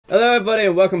Hello everybody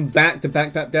and welcome back to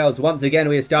backpackbattles. Once again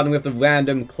we are starting with the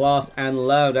random class and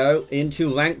Laudo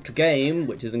into ranked game,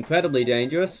 which is incredibly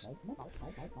dangerous.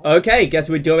 Okay, guess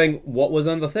we're doing what was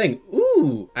on the thing.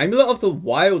 Ooh, Amulet of the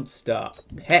Wild Star.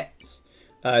 Pets.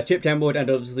 Chipped emerald, and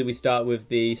obviously we start with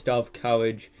the Star of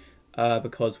Courage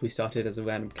because we started as a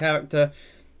random character.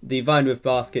 The Vineweave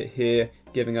basket here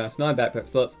giving us 9 backpack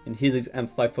slots and healings and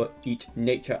 5 for each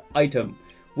nature item.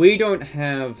 We don't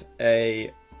have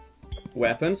a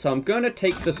weapon, so I'm going to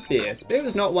take the spear. Spear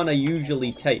is not one I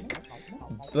usually take,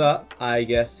 but I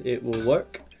guess it will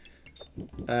work.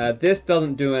 This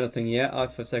doesn't do anything yet.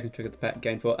 After 5 seconds, trigger the pack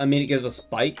gain 4. I mean, it gives us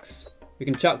spikes. We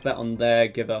can chuck that on there,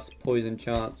 give us poison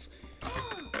chance.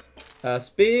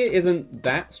 Spear isn't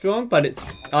that strong, but it's.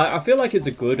 I feel like it's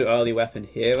a good early weapon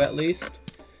here at least.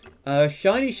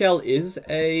 Shiny shell is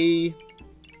a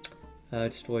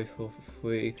destroy 4 for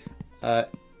free.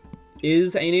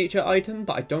 Is a nature item,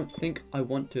 but I don't think I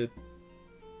want to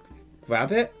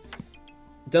grab it.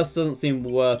 Just doesn't seem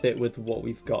worth it with what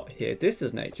we've got here. This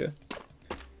is nature.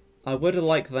 I would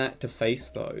like that to face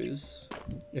those,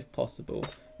 if possible.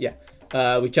 Yeah,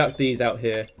 we chuck these out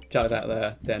here, chuck that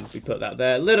there, then we put that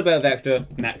there. A little bit of extra,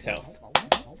 max health.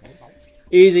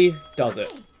 Easy, does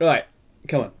it. Right,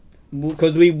 come on.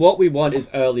 Because what we want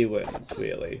is early wins,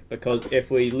 really. Because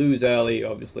if we lose early,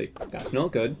 obviously, that's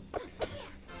not good.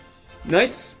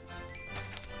 Nice.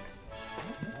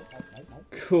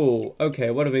 Cool.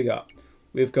 Okay, what do we got?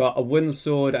 We've got a wooden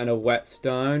sword and a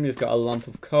whetstone. We've got a lump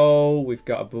of coal. We've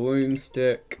got a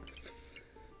broomstick.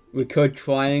 We could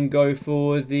try and go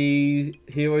for the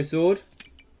hero sword.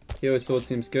 Hero sword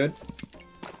seems good.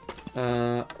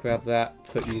 Grab that.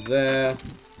 Put you there.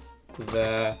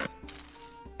 There.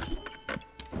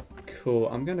 Cool.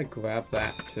 I'm going to grab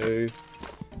that too.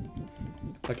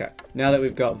 Okay, now that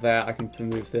we've got that, I can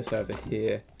move this over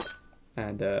here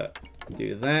and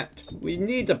do that. We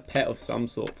need a pet of some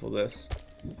sort for this.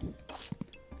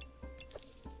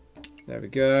 There we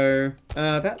go.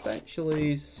 That's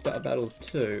actually Start a Battle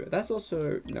 2. That's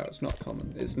also... No, it's not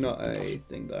common. It's not a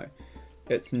thing, though.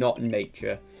 It's not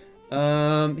nature.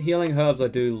 Healing herbs I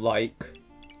do like.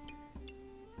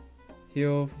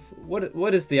 Heal...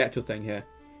 What is the actual thing here?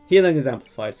 Healing is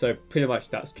amplified, so pretty much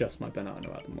that's just my banana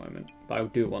at the moment. But I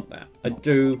do want that. I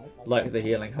do like the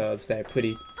healing herbs. They're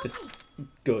pretty just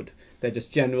good. They're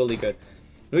just generally good.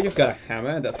 We've got a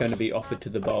hammer that's going to be offered to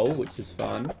the bowl, which is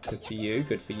fun. Good for you.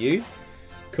 Good for you.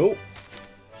 Cool.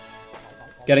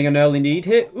 Getting an early need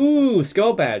hit. Ooh,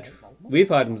 skull badge.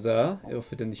 Reap items are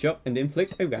offered in the shop and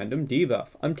inflict a random debuff.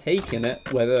 I'm taking it,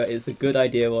 whether it's a good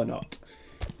idea or not.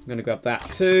 I'm going to grab that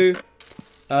too.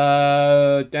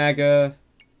 Dagger.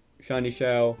 Shiny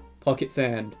shell, pocket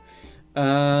sand.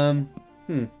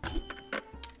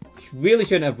 Really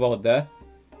shouldn't have rolled there.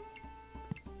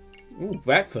 Ooh,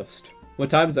 breakfast.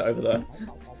 What time is it over there?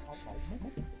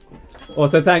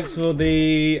 Also, thanks for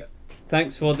the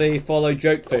follow,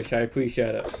 Jokefish. I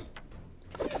appreciate it.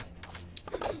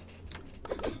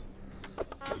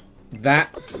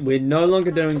 We're no longer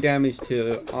doing damage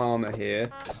to armor here.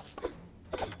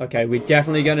 Okay, we're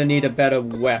definitely gonna need a better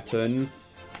weapon.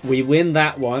 We win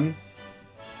that one,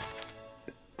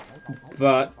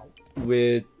 but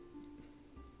we're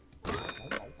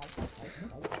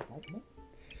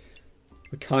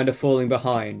kind of falling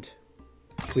behind.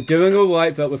 We're doing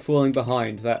alright, but we're falling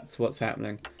behind. That's what's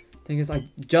happening. Thing is, I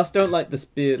just don't like the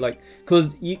spear,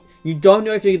 because you don't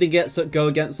know if you're gonna go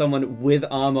against someone with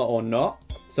armor or not.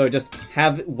 So just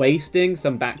wasting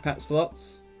some backpack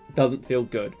slots doesn't feel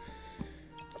good.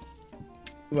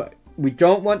 Right. We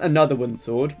don't want another wooden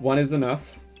sword. One is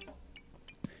enough.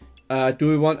 Do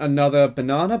we want another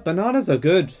banana? Bananas are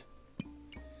good.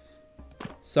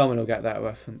 Someone will get that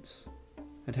reference.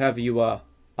 And however you are,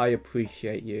 I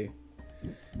appreciate you.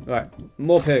 Right,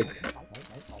 more pig.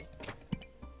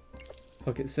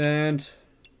 Pocket sand.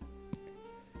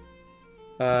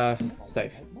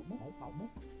 Safe.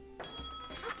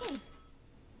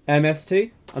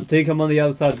 MST? I think I'm on the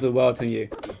other side of the world from you.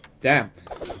 Damn.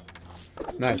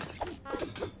 Nice.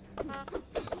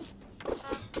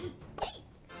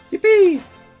 Yippee!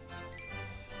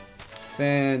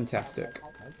 Fantastic.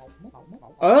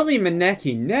 Early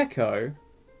Maneki Neko?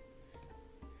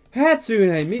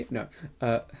 Hatsune Miku. No.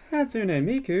 Hatsune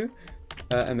Miku.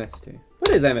 MST.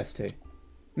 What is MST?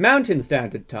 Mountain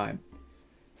Standard Time.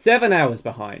 7 hours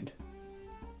behind.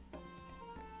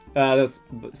 That's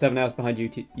 7 hours behind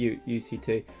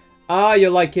UCT. Ah, you're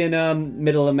like in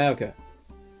Middle America.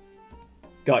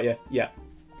 Got ya. Yeah.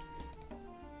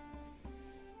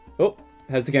 Oh,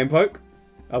 has the game broke?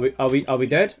 Are we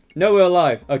dead? No, we're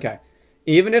alive. Okay.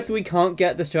 Even if we can't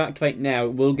get this to activate now,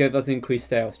 it will give us increased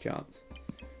sales chance.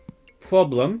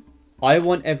 Problem. I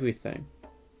want everything.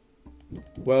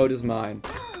 World is mine.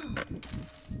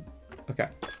 Okay.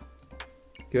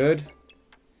 Good.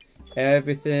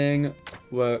 Everything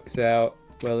works out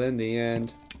well in the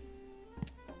end.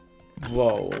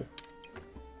 Whoa.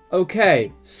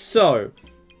 Okay, so.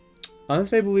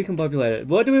 Unstable recombobulated.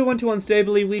 What do we want to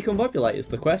unstably recombobulate is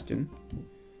the question.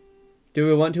 Do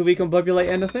we want to recombobulate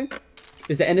anything?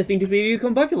 Is there anything to be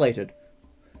recombobulated?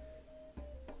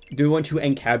 Do we want to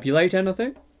encabulate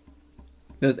anything?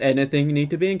 Does anything need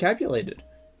to be encabulated?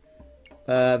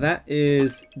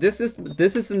 This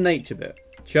is the nature bit.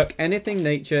 Chuck anything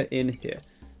nature in here.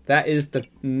 That is the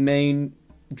main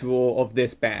draw of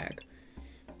this bag.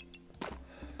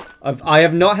 I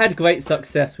have not had great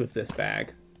success with this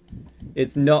bag.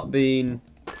 It's not been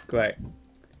great.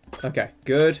 Okay,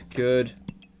 good, good.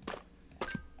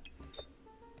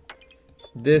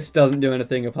 This doesn't do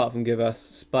anything apart from give us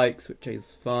spikes, which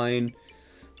is fine.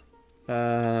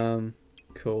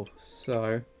 Cool.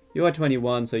 So, you are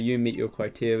 21, so you meet your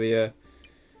criteria.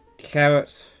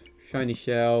 Carrot, shiny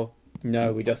shell.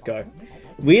 No, we just go.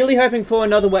 Really hoping for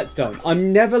another whetstone.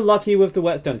 I'm never lucky with the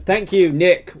whetstones. Thank you,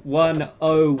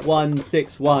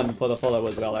 Nick10161 for the follow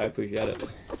as well. I appreciate it.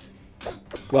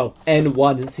 Well,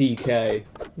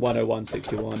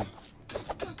 N1CK10161.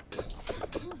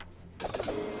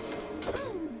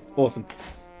 Awesome.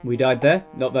 We died there.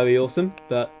 Not very awesome,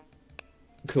 but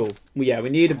cool. Well, yeah,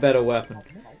 we need a better weapon.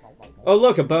 Oh,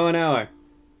 look, a bow and arrow.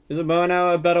 Is a bow and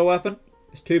arrow a better weapon?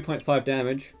 It's 2.5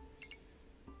 damage.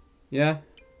 Yeah.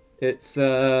 It's,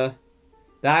 that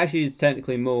actually is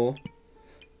technically more.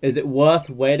 Is it worth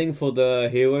waiting for the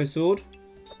hero sword?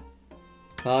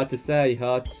 Hard to say,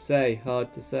 hard to say,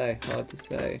 hard to say, hard to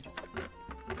say.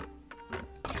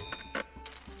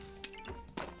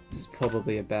 It's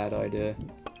probably a bad idea.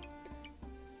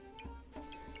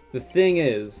 The thing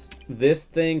is, this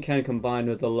thing can combine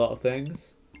with a lot of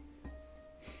things.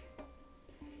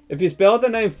 If you spell the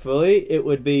name fully, it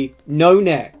would be no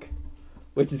neck.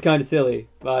 Which is kind of silly,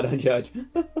 but I don't judge.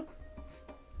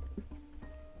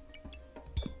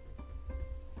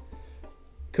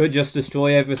 Could just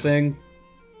destroy everything.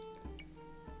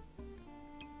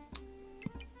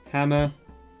 Hammer.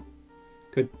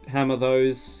 Could hammer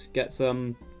those, get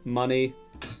some money.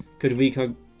 Could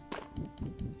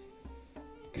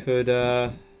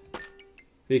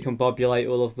recombobulate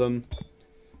all of them.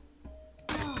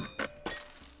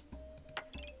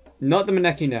 Not the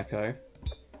Maneki Neko.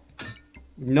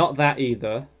 Not that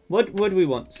either. What would we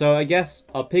want? So I guess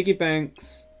our piggy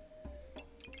banks,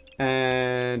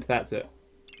 and that's it.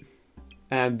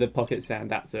 And the pocket sand,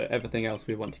 that's it. Everything else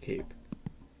we want to keep.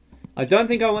 I don't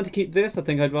think I want to keep this. I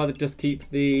think I'd rather just keep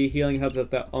the healing herbs as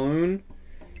their own.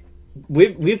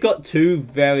 We've got two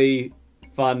very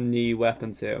funny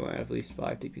weapons here. We have at least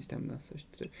 5 decreased stamina. So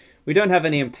we don't have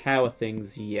any empower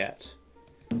things yet.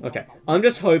 Okay, I'm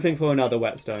just hoping for another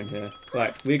whetstone here.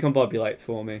 Right, recombobulate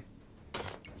for me.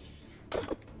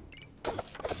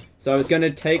 So I was going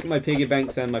to take my piggy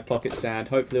banks and my pocket sand.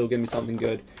 Hopefully it'll give me something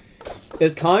good.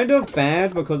 It's kind of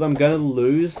bad because I'm going to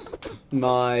lose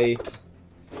my...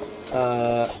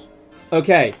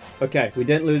 Okay, we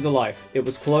didn't lose a life. It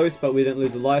was close, but we didn't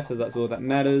lose a life, so that's all that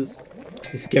matters.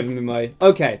 It's giving me my...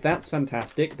 Okay, that's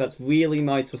fantastic. That's really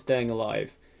nice for staying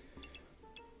alive.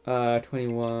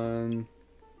 21...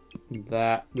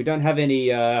 That. We don't have any,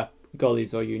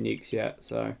 gollies or uniques yet,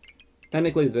 so...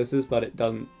 Technically this is, but it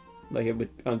doesn't... Like,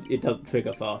 it doesn't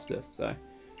trigger faster, so...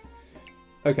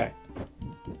 Okay.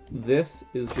 This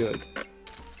is good.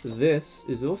 This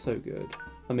is also good.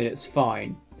 I mean, it's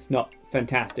fine. It's not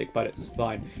fantastic, but it's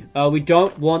fine. We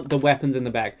don't want the weapons in the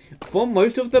bag. For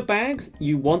most of the bags,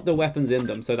 you want the weapons in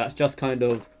them, so that's just kind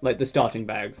of like the starting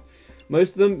bags.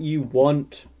 Most of them, you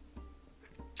want...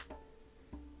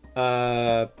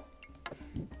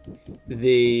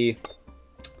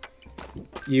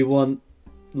 You want,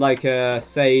 like,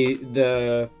 say,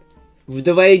 the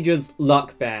Ranger's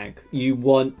luck bag. You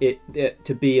want it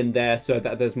to be in there so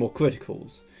that there's more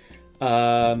criticals.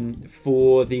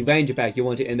 For the Ranger bag, you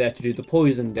want it in there to do the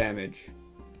poison damage.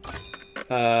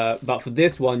 But for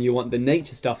this one, you want the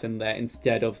nature stuff in there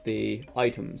instead of the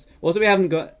items. Also,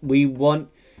 we want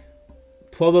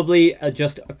probably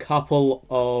just a couple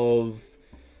of...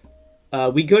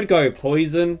 we could go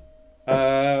poison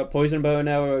bow and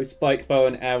arrow, spike bow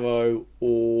and arrow,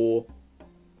 or...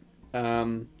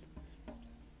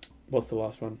 what's the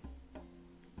last one?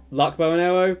 Luck bow and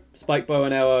arrow, spike bow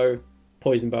and arrow,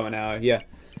 poison bow and arrow, yeah.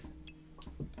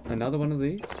 Another one of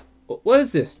these? What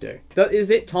does this do? Is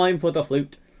it time for the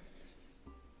flute?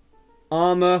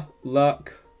 Armor,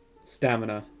 luck,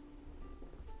 stamina.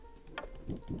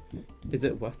 Is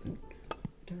it worth it?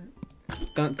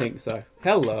 Don't think so.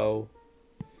 Hello.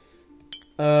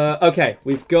 Okay,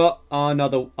 we've got our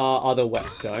other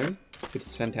whetstone, which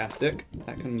is fantastic.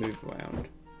 That can move around.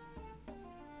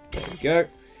 There we go.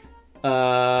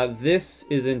 This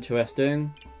is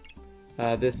interesting.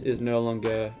 This is no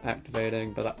longer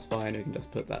activating, but that's fine. We can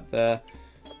just put that there.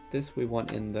 This we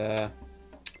want in there.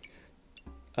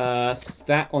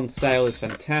 That on sale is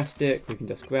fantastic. We can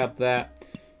just grab that.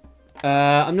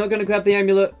 I'm not going to grab the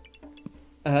amulet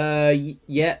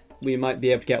yet. We might be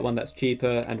able to get one that's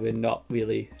cheaper, and we're not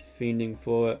really fiending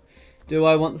for it. Do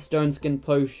I want the stone skin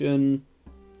potion?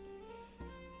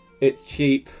 It's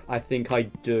cheap. I think I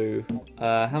do.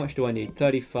 How much do I need?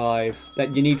 35.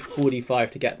 You need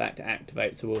 45 to get that to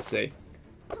activate, so we'll see.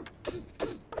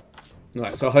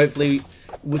 Right, so hopefully...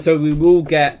 So we will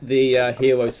get the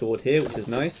hero sword here, which is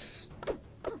nice.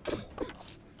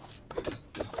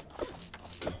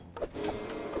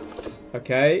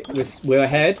 Okay, we're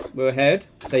ahead. We're ahead.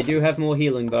 They do have more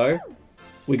healing, though.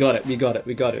 We got it. We got it.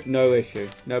 We got it. No issue.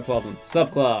 No problem.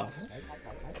 Subclass.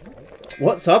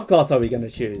 What subclass are we going to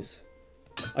choose?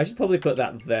 I should probably put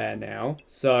that there now.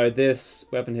 So this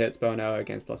weapon hits bow and arrow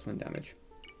against +1 damage.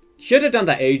 Should have done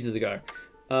that ages ago.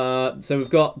 So we've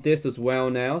got this as well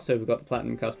now. So we've got the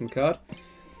Platinum Custom card.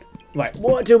 Right,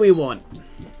 what do we want?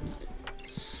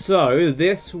 So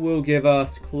this will give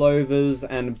us clovers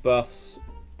and buffs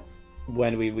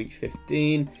when we reach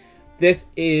 15. This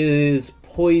is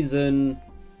poison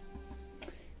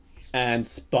and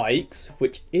spikes,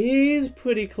 which is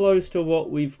pretty close to what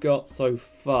we've got so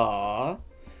far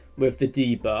with the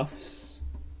debuffs.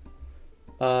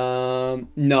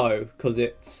 No, because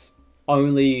it's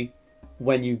only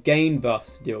when you gain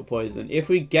buffs deal poison. If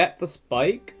we get the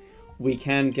spike, we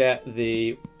can get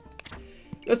the...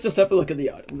 Let's just have a look at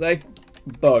the items, eh?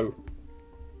 Bow.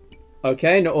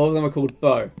 Okay, not all of them are called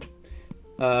bow.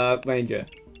 Ranger.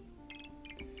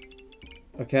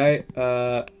 Okay,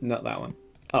 not that one.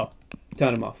 Oh,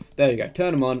 turn them off. There you go,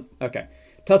 turn them on. Okay.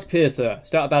 Tusk Piercer.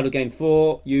 Start a battle, gain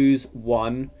 4, use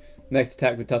 1. Next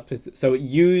attack with Tusk Piercer. So it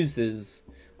uses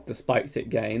the spikes it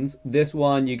gains. This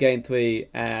one you gain 3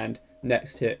 and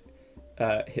next hit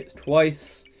hits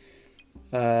twice.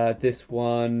 This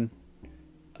one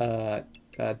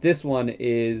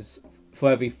is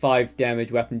for every 5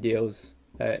 damage weapon deals,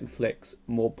 inflicts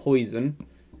more poison.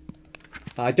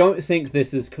 I don't think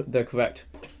this is the correct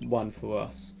one for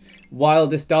us. While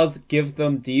this does give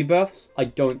them debuffs, I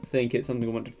don't think it's something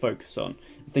we want to focus on.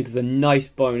 I think it's a nice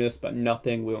bonus, but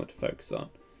nothing we want to focus on.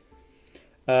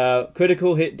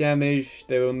 Critical hit damage,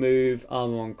 they remove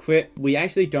armor on crit. We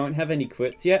actually don't have any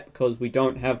crits yet, because we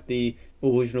don't have the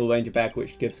original Ranger bag,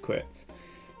 which gives crits.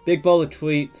 Big bowl of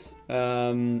treats,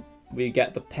 we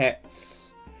get the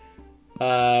pets,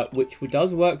 which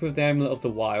does work with the Amulet of the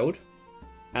Wild.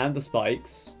 And the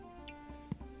spikes.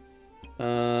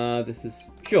 This is...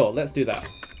 Sure, let's do that.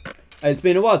 It's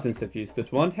been a while since I've used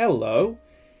this one. Hello.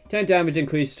 10 damage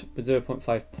increased by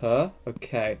 0.5 per.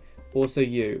 Okay. Also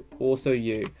you. Also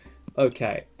you.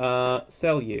 Okay.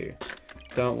 Sell you.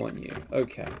 Don't want you.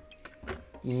 Okay.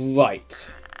 Right.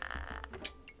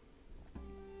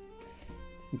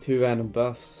 2 random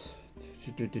buffs.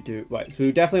 Right, so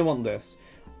we definitely want this.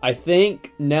 I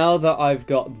think now that I've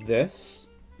got this...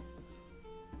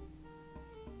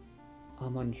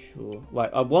 I'm unsure.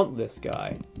 Right, I want this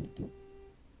guy.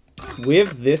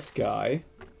 With this guy,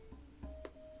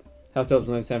 health drops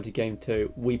 970 game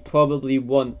 2. We probably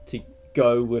want to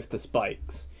go with the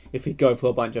spikes if we go for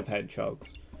a bunch of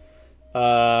hedgehogs.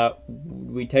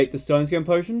 We take the stone skin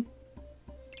potion.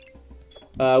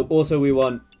 Also, we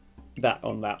want that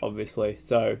on that, obviously.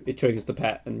 So it triggers the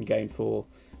pet and gain 4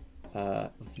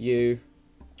 view.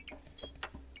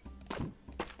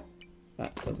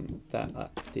 That doesn't,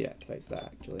 that deactivates that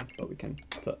actually, but we can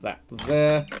put that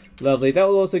there. Lovely. That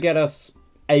will also get us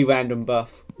a random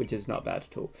buff, which is not bad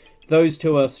at all. Those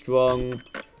two are strong.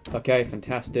 Okay,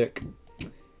 fantastic.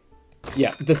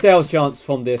 Yeah, the sales chance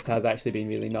from this has actually been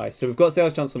really nice. So we've got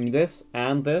sales chance from this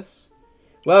and this.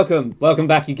 Welcome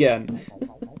back again.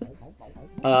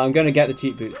 I'm going to get the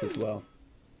cheap boots as well.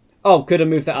 Oh, could have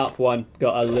moved that up one.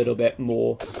 Got a little bit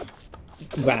more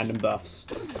random buffs.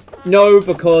 No,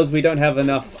 because we don't have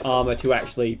enough armor to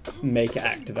actually make it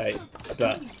activate,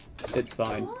 but it's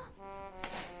fine.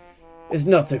 It's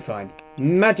not so fine.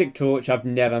 Magic Torch I've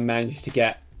never managed to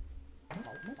get.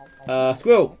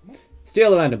 Squirrel.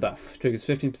 Steal a random buff. Triggers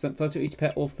 15% plus to each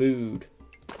pet or food.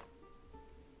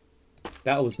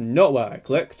 That was not where I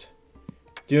clicked.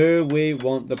 Do we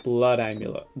want the blood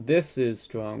amulet? This is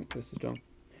strong. This is strong.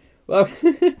 Well...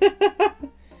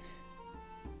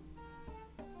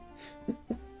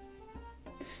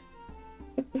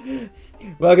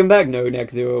 Welcome back, no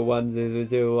next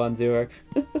 0100010.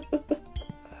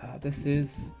 This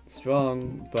is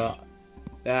strong, but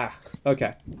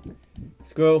okay.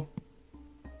 Scroll.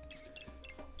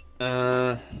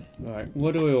 Right,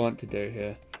 what do we want to do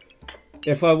here?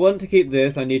 If I want to keep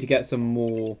this, I need to get some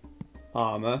more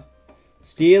armor.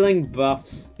 Stealing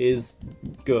buffs is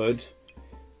good.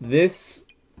 This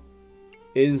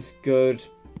is good,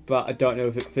 but I don't know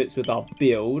if it fits with our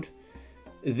build.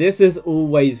 This is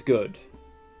always good.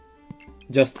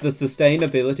 Just the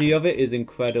sustainability of it is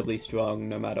incredibly strong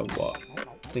no matter what.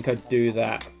 I think I'd do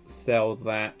that, sell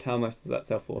that. How much does that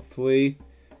sell for? 3?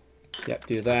 Yep,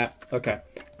 do that. Okay.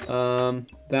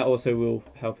 That also will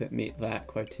help it meet that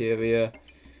criteria.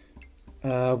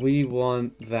 We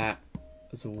want that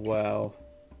as well.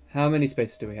 How many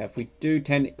spaces do we have? We do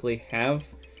technically have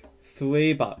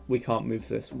 3, but we can't move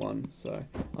this one. So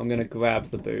I'm going to grab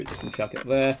the boots and chuck it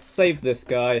there. Save this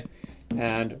guy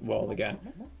and roll again.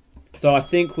 So I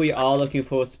think we are looking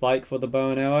for a spike for the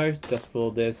bow and arrow, just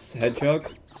for this hedgehog,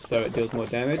 so it deals more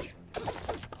damage.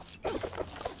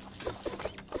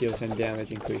 Deal 10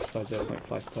 damage, increased by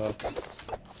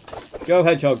 0.5 per. Go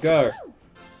hedgehog, go!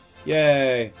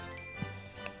 Yay!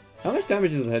 How much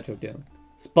damage is the hedgehog dealing?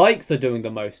 Spikes are doing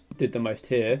the most, did the most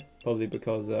here, probably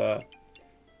because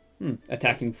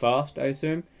attacking fast, I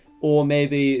assume, or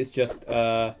maybe it's just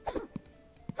oh,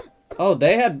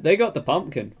 they got the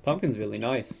pumpkin. Pumpkin's really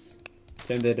nice.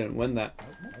 Shame they didn't win that.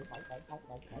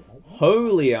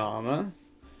 Holy armor.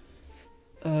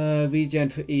 Regen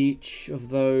for each of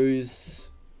those.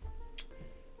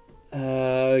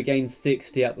 Gain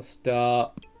 60 at the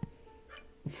start.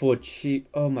 For cheap.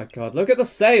 Oh my god, look at the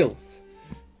sales.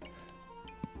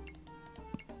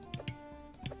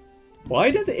 Why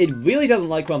does it? It really doesn't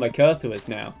like where my cursor is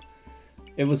now.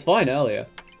 It was fine earlier.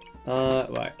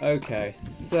 Right, okay,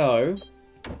 so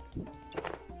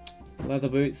leather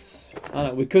boots. I don't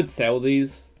know, we could sell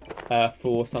these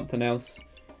for something else.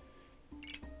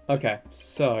 Okay,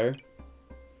 so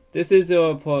this is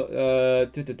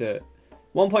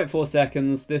 1.4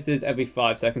 seconds. This is every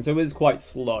 5 seconds, so it is quite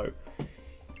slow.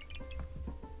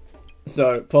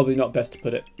 So probably not best to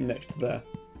put it next to there.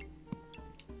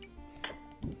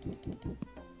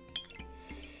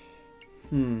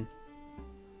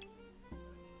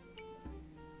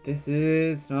 This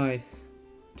is nice.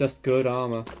 Just good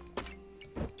armor.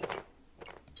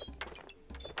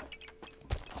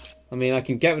 I mean, I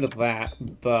can get rid of that,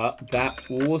 but that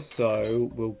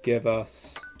also will give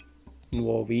us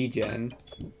more regen.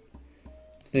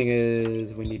 Thing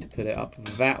is, we need to put it up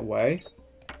that way.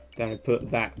 Then we put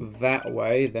that that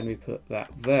way. Then we put that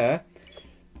there.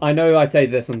 I know I say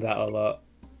this and that a lot,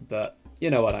 but you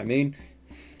know what I mean.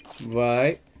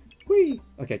 Right. Whee!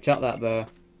 Okay, chuck that there.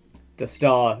 The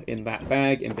star in that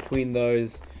bag, in between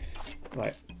those.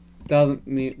 Right. Doesn't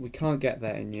mean we can't get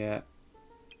that in yet.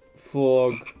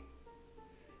 Frog.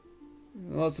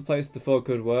 Lots of places the frog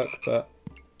could work, but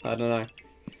I don't know.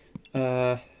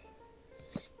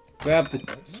 Grab the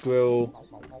squirrel.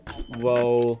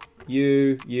 Roll.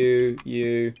 You.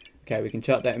 Okay, we can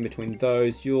chuck that in between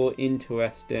those. You're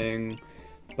interesting,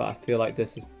 but I feel like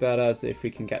this is better, so if we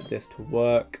can get this to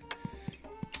work.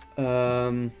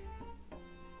 Why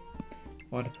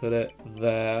to put it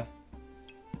there?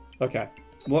 Okay,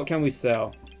 what can we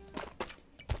sell?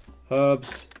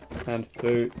 Herbs and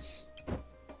boots.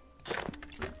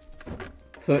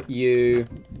 Put you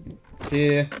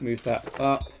here, move that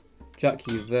up, chuck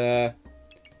you there.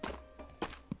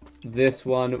 This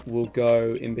one will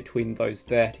go in between those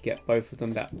there to get both of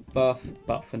them that buff,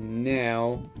 but for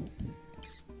now,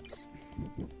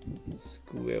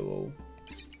 squirrel.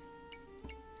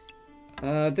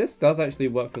 This does actually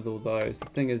work with all those. The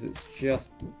thing is, it's just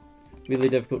really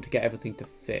difficult to get everything to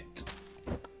fit.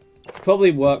 Probably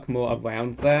work more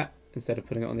around that instead of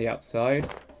putting it on the outside.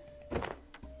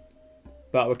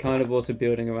 But we're kind of also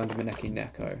building around the Maneki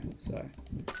Neko, so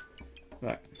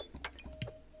right.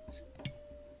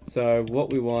 So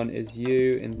what we want is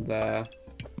you in there,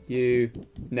 you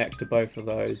next to both of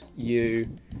those, you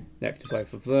next to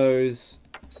both of those,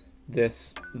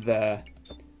 this there,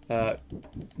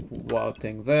 wild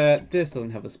thing there. This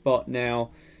doesn't have a spot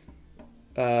now.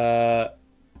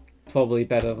 Probably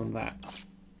better than that.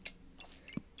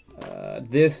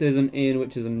 This isn't in,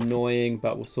 which is annoying,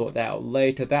 but we'll sort that out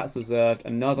later. That's reserved.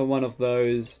 Another one of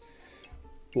those.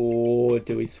 Or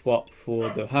do we swap for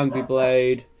the Hungry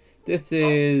Blade? This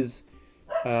is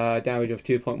damage of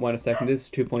 2.1 a second. This is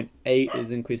 2.8,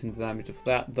 is increasing the damage of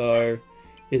that though.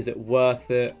 Is it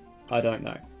worth it? I don't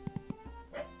know.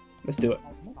 Let's do it.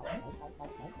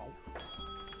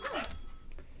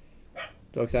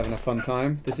 Dog's having a fun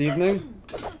time this evening.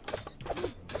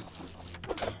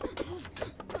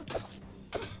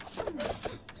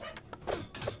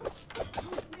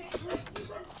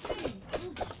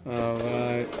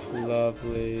 Alright,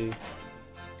 lovely.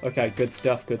 Okay, good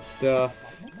stuff, good stuff.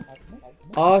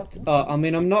 Art, I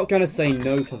mean, I'm not going to say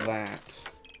no to that.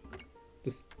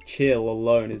 Just chill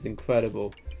alone is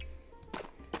incredible.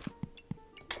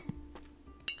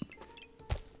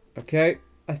 Okay,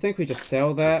 I think we just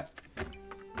sell that.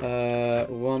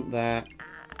 Want that.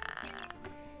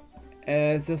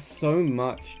 There's just so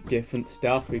much different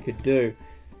stuff we could do.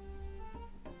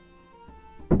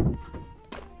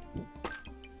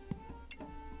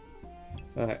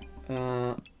 Alright,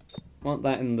 want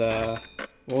that in there.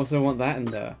 Also want that in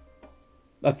there.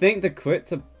 I think the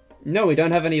crits are... No, we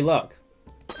don't have any luck.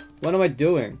 What am I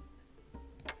doing?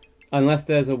 Unless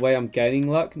there's a way I'm gaining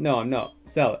luck? No, I'm not.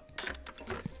 Sell it.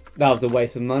 That was a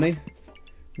waste of money.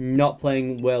 Not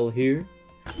playing well here.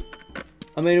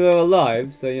 I mean, we're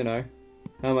alive, so, you know.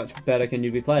 How much better can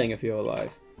you be playing if you're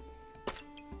alive?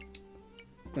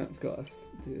 That's got us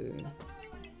to...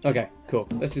 Okay, cool.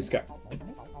 Let's just go.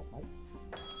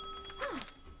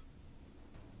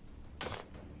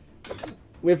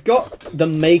 We've got the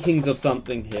makings of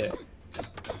something here.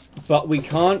 But we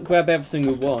can't grab everything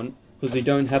we want because we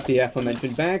don't have the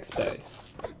aforementioned bag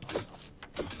space.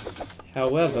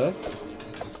 However,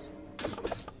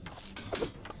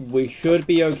 we should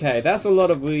be okay. That's a lot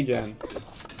of regen.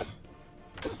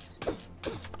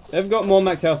 They've got more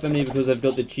max health than me because they've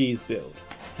got the cheese build.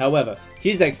 However,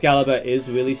 Cheese Excalibur is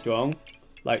really strong.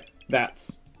 Like,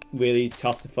 that's really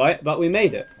tough to fight, but we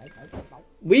made it.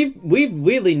 We've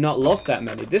really not lost that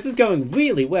many. This is going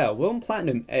really well. We're on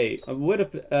Platinum 8. I would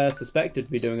have suspected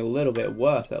to be doing a little bit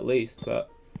worse at least, but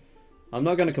I'm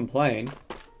not going to complain.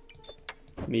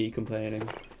 Me complaining.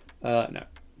 No.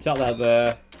 Shut that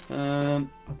there. I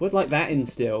would like that in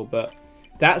still, but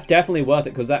that's definitely worth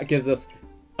it because that gives us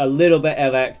a little bit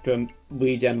of extra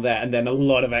regen there and then a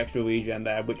lot of extra regen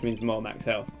there, which means more max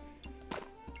health.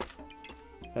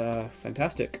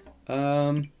 Fantastic.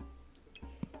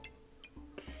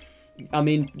 I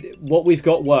mean, what we've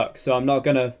got works, so I'm not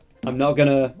gonna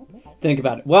think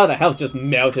about it. Wow, the health just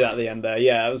melted at the end there.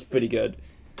 Yeah, that was pretty good.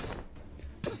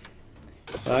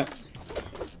 Right.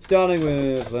 Starting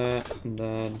with that, and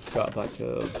then got a bunch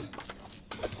of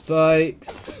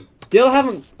spikes. Still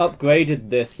haven't upgraded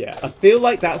this yet. I feel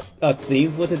like that's a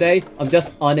theme for today. I'm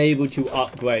just unable to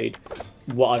upgrade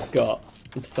what I've got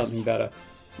into something better.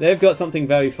 They've got something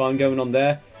very fun going on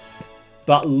there.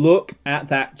 But look at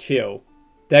that chill.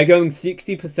 They're going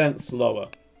 60% slower.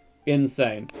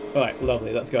 Insane. Alright,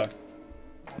 lovely. Let's go.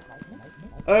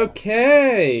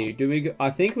 Okay. Do we go?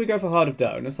 I think we go for Heart of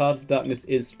Darkness. Heart of Darkness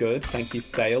is good. Thank you,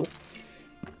 Sale.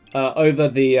 Over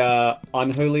the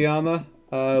Unholy Armor,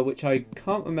 which I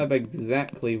can't remember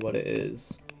exactly what it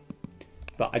is.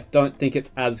 But I don't think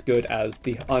it's as good as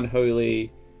the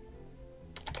Unholy...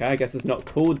 Okay, I guess it's not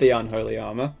called the Unholy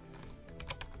Armor.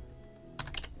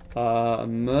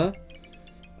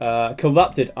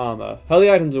 Corrupted Armor. Holy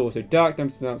items are also dark,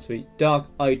 damage to dark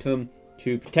item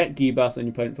to protect Gibus and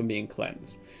your opponent from being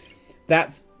cleansed.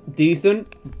 That's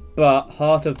decent, but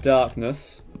Heart of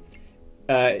Darkness,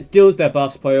 it steals their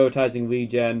buffs, prioritizing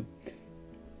regen,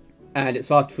 and it's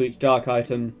faster for each dark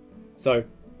item, so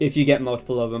if you get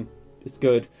multiple of them, it's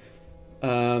good.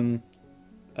 But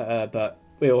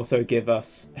we also give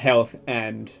us health,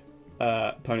 and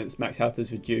opponent's max health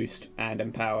is reduced, and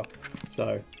empower,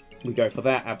 so we go for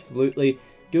that, absolutely.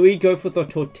 Do we go for the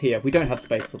tortilla? We don't have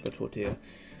space for the tortilla.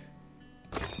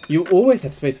 You always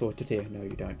have space for a tortilla. No, you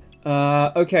don't.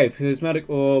 Okay, prismatic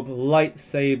orb,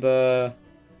 lightsaber.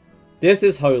 This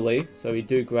is holy, so we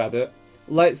do grab it.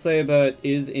 Lightsaber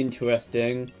is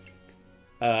interesting.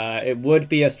 It would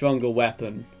be a stronger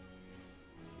weapon.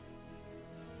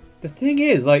 The thing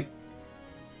is, like,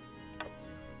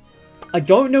 I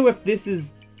don't know if this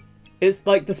is... It's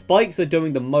like the spikes are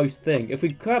doing the most thing. If we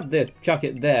grab this, chuck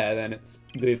it there, then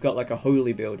we've got like a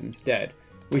holy build instead.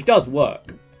 Which does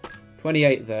work.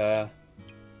 28 there.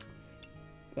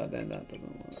 But then that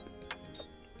doesn't work.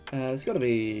 It's got to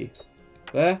be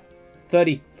there.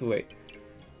 33.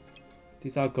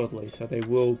 These are godly, so they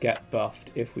will get buffed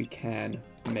if we can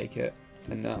make it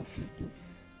enough.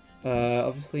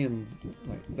 Obviously in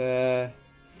like there.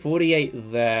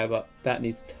 48 there, but that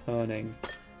needs turning.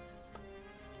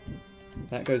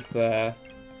 That goes there.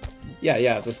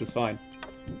 Yeah, this is fine.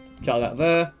 Chuck that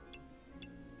there.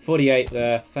 48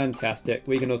 there. Fantastic.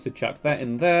 We can also chuck that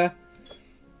in there.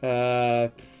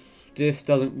 This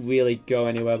doesn't really go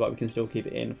anywhere, but we can still keep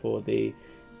it in for the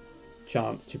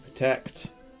chance to protect.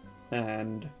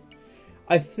 And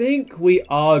I think we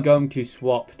are going to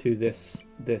swap to this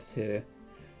here.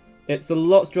 It's a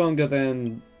lot stronger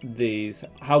than these.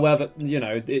 However, you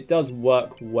know, it does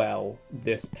work well,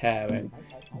 this pairing.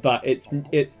 But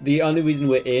it's the only reason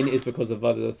we're in is because of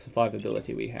other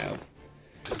survivability we have.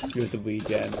 With the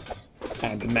regen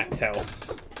and the max health.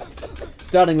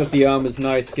 Starting with the armor's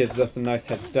nice, gives us a nice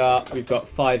head start. We've got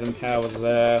 5 empower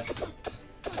there.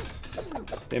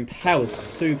 The empower's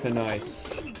super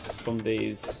nice from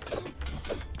these.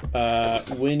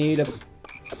 We need a...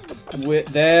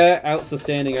 They're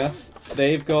out-sustaining us.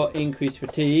 They've got increased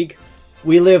fatigue.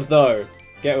 We live though.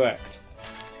 Get wrecked.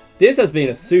 This has been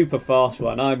a super fast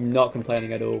one. I'm not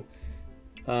complaining at all.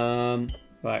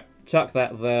 Right, chuck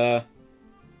that there.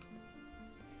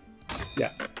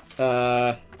 Yeah.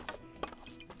 I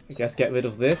guess get rid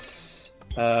of this.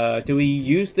 Do we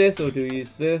use this, or do we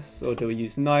use this, or do we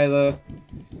use neither?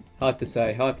 Hard to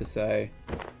say, hard to say.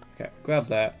 Okay, grab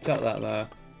that, chuck that there.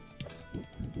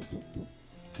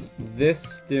 This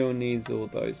still needs all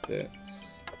those bits.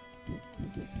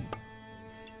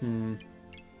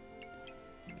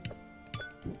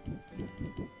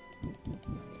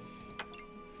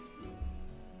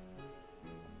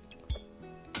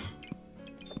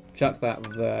 Chuck that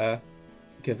there.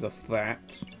 Gives us that.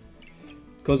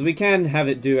 Because we can have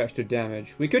it do extra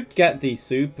damage. We could get the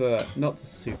super... Not the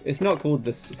super... It's not called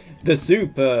the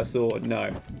super sword,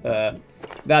 no.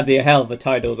 That'd be a hell of a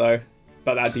title though.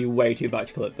 But that'd be way too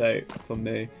much clickbait for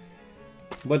me.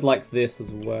 Would like this as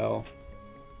well.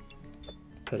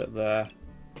 Put it there.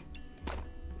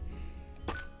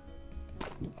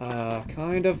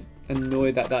 Kind of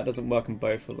annoyed that that doesn't work on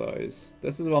both of those.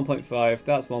 This is 1.5,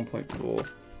 that's 1.4.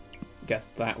 Guess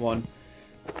that one.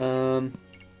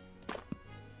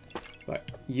 Right,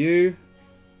 you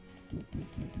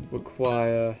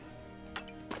require...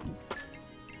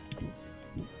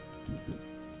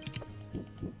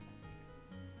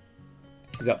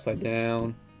 He's upside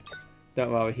down.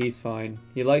 Don't worry, he's fine.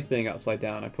 He likes being upside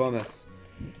down, I promise.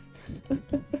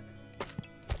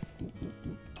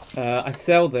 I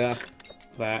sell that.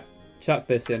 Chuck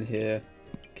this in here.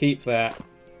 Keep that.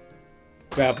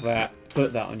 Grab that.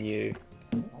 Put that on you.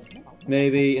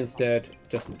 Maybe instead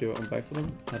just do it on both of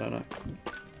them. I don't know.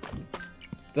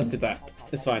 Just do that.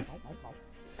 It's fine.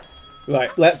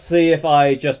 Right, let's see if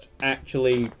I just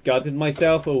actually gutted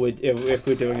myself or if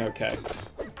we're doing okay.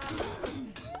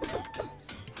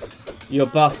 Your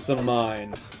buffs are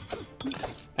mine.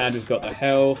 And we've got the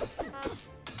health.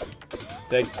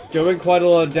 They're doing quite a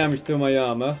lot of damage through my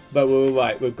armor, but we're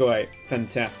right, we're great.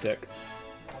 Fantastic.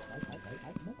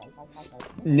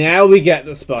 Now we get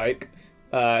the spike.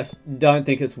 Don't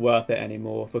think it's worth it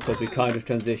anymore because we kind of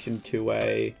transitioned to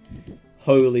a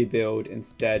holy build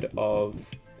instead of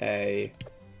a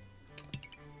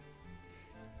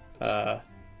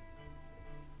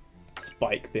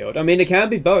spike build. I mean, it can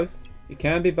be both. It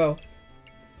can be both.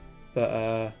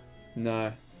 But,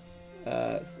 no.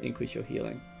 Increase your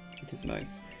healing, which is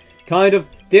nice. Kind of,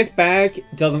 this bag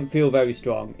doesn't feel very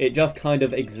strong. It just kind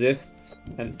of exists,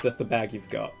 and it's just a bag you've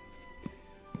got.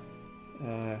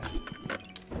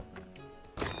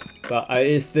 But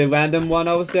it's the random one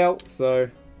I was dealt, so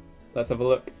let's have a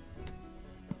look.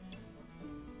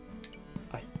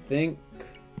 I think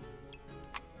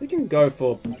we can go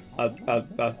for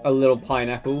a little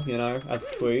pineapple, you know, as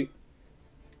a treat.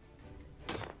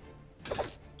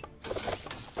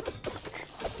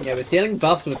 Yeah, we're stealing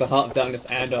buffs with the Heart of Darkness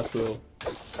and our Squirrel.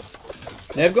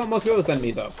 They've got more squirrels than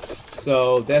me though,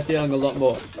 so they're stealing a lot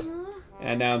more.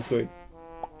 And now I'm screwed.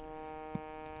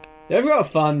 They've got a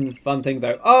fun thing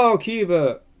though. Oh,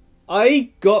 Cubert! I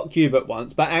got Cubert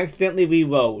once, but accidentally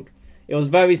re-rolled. It was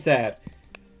very sad.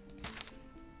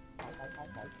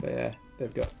 But yeah,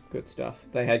 they've got good stuff.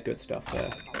 They had good stuff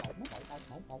there.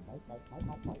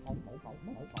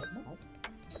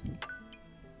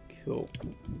 Cool.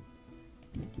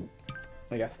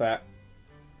 I guess that.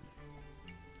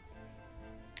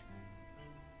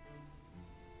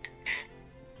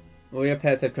 All your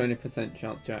pets have 20%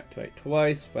 chance to activate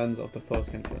twice. Friends of the foes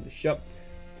can join the shop.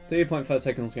 3.5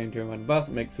 seconds going during one burst.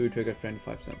 Make food trigger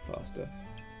 25% faster.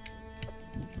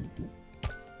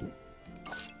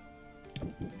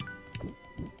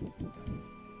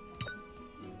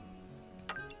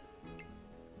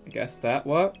 I guess that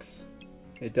works.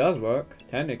 It does work,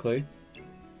 technically.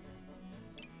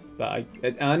 But I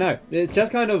don't know. It's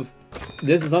just kind of...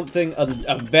 This is something,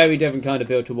 a very different kind of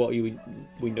build to what we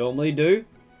normally do.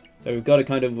 So we've got to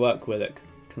kind of work with it.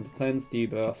 Cleanse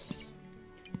debuffs.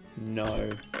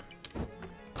 No.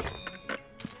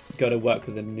 Got to work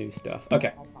with the new stuff.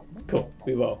 Okay, cool.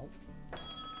 We will.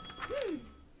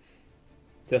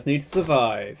 Just need to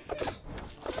survive.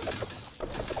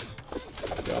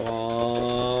 Go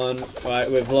on. Right,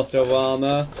 we've lost our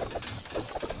armor.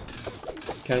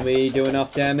 Can we do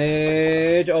enough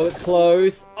damage? Oh, it's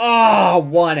close. Ah,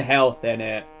 1 health in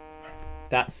it.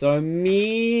 That's so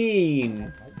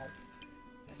mean.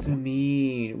 That's so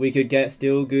mean. We could get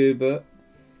Steel Goober.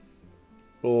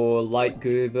 Or Light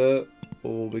Goober.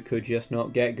 Or we could just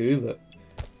not get Goober.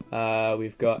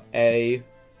 We've got a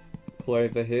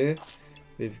Clover here.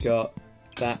 We've got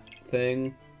that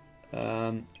thing.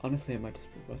 Honestly, it might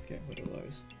just be worth getting rid of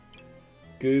those.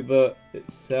 Goober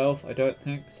itself, I don't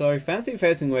think so. Fancy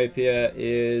Facing Rapier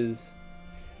is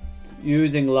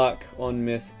using luck on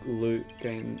miss, loot,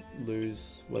 gain,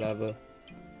 lose, whatever.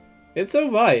 It's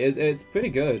alright, it's pretty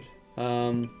good.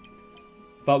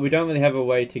 But we don't really have a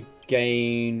way to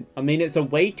gain... I mean, it's a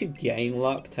way to gain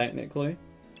luck, technically.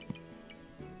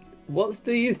 What's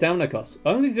the stamina cost?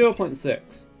 Only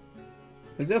 0.6.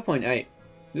 It's 0.8.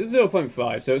 This is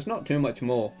 0.5, so it's not too much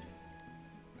more.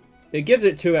 It gives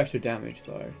it 2 extra damage,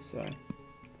 though, so...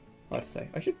 Hard to say.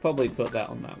 I should probably put that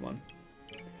on that one.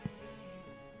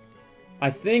 I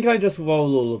think I just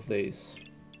roll all of these.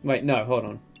 Wait, no, hold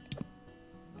on.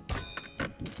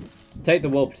 Take the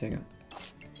Wolpertinger.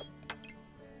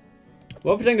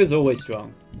 Wolpertinger's always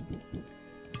strong.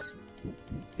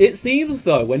 It seems,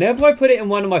 though, whenever I put it in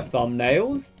one of my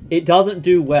thumbnails, it doesn't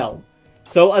do well.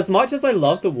 So, as much as I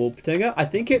love the Wolpertinger, I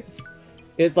think it's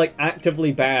like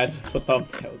actively bad for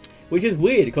thumbnails. Which is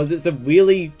weird, because it's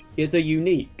a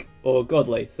unique, or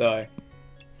godly, so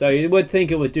you would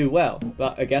think it would do well,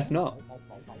 but I guess not.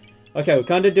 Okay,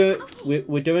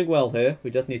 we're doing well here.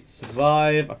 We just need to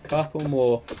survive a couple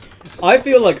more. I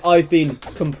feel like I've been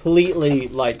completely,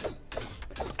 like,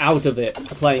 out of it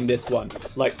playing this one.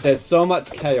 Like, there's so much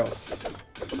chaos.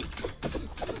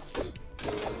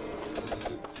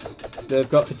 They've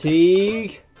got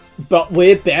fatigue, but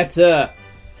we're better.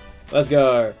 Let's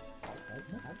go.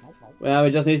 Well,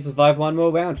 we just need to survive 1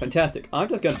 more round. Fantastic. I'm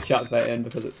just going to chuck that in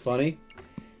because it's funny.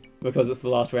 Because it's the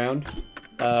last round.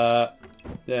 There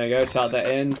we go. Chuck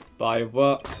that in. Buy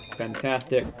what?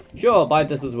 Fantastic. Sure, buy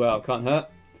this as well. Can't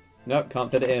hurt. Nope, can't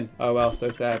fit it in. Oh well,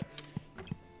 so sad.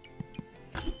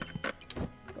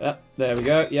 There we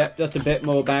go. Yep, just a bit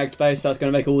more bag space. That's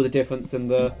going to make all the difference in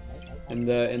the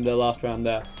last round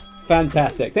there.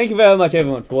 Fantastic. Thank you very much,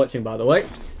 everyone, for watching, by the way.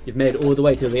 You've made it all the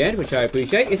way to the end, which I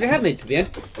appreciate. If you have made it to the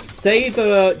end, say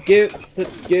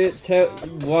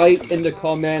write in the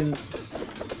comments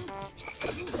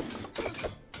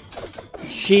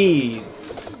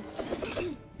cheese.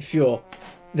 Sure.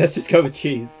 Let's just go with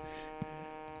cheese.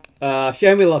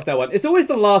 Shame we lost that one. It's always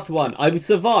the last one. I've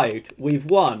survived. We've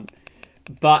won.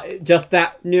 But just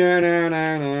that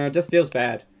no just feels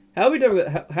bad. How are we doing?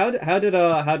 How did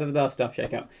our stuff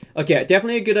shake out? Okay,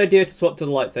 definitely a good idea to swap to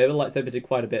the lightsaber. The lightsaber did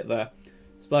quite a bit there.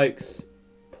 Spikes,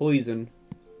 poison.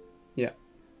 Yeah,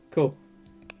 cool,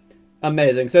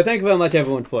 amazing. So thank you very much,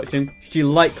 everyone, for watching. Should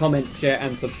you like, comment, share,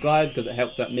 and subscribe because it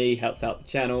helps out me, helps out the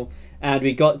channel. And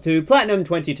we got to Platinum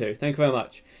 22. Thank you very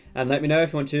much. And let me know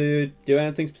if you want to do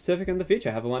anything specific in the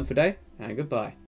future. Have a wonderful day, and goodbye.